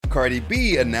Cardi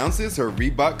B announces her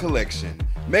Reebok collection.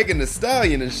 Megan Thee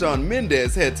Stallion and Shawn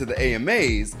Mendes head to the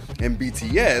AMAs, and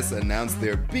BTS announced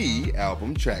their B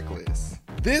album tracklist.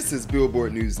 This is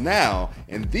Billboard News Now,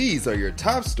 and these are your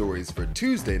top stories for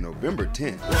Tuesday, November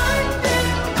 10th.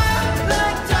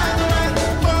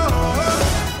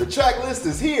 The track list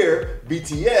is here.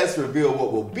 BTS reveal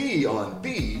what will be on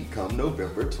B come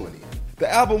November 20th. The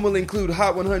album will include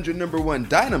Hot 100 #1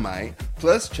 Dynamite,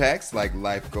 plus tracks like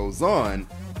Life Goes On,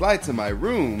 Fly to My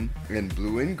Room, and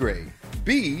Blue and Gray.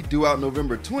 B, due out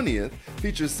November 20th,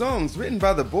 features songs written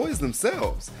by the boys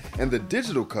themselves, and the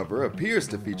digital cover appears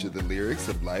to feature the lyrics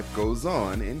of Life Goes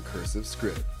On in cursive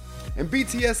script. And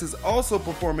BTS is also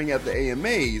performing at the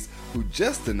AMAs, who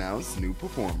just announced new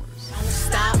performers.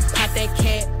 Stop, pop that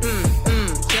cat,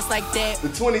 just like that. The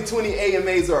 2020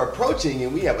 AMAs are approaching,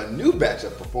 and we have a new batch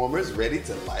of performers ready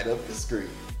to light up the screen.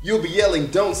 You'll be yelling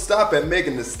 "Don't Stop" at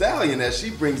Megan Thee Stallion as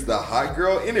she brings the hot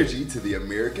girl energy to the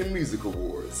American Music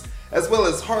Awards, as well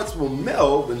as hearts will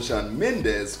melt when Shawn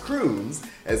Mendes croons,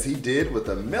 as he did with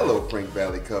a mellow Frank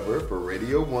Valli cover for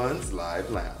Radio 1's Live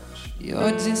Lounge.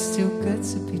 You're just too good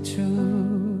to be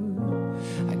true.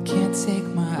 I can't take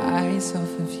my eyes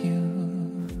off of you.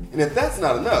 And if that's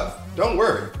not enough, don't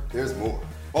worry, there's more.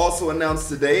 Also announced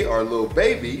today are Lil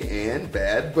Baby and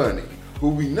Bad Bunny, who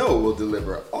we know will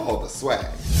deliver all the swag.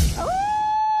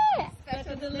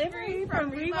 Special delivery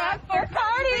from Reebok for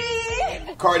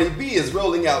Cardi. Cardi B is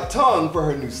rolling out tongue for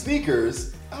her new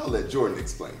sneakers. I'll let Jordan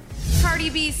explain. Cardi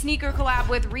B's sneaker collab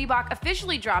with Reebok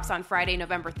officially drops on Friday,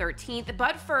 November 13th,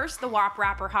 but first, the WAP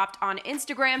rapper hopped on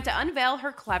Instagram to unveil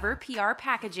her clever PR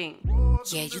packaging.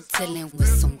 Yeah, you dealing with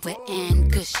some wet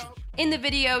and gushy. In the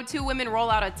video, two women roll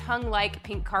out a tongue-like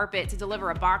pink carpet to deliver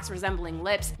a box resembling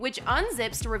lips, which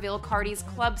unzips to reveal Cardi's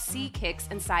Club C kicks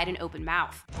inside an open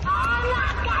mouth.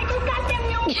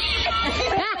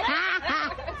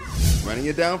 Running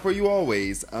it down for you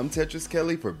always, I'm Tetris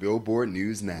Kelly for Billboard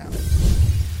News Now.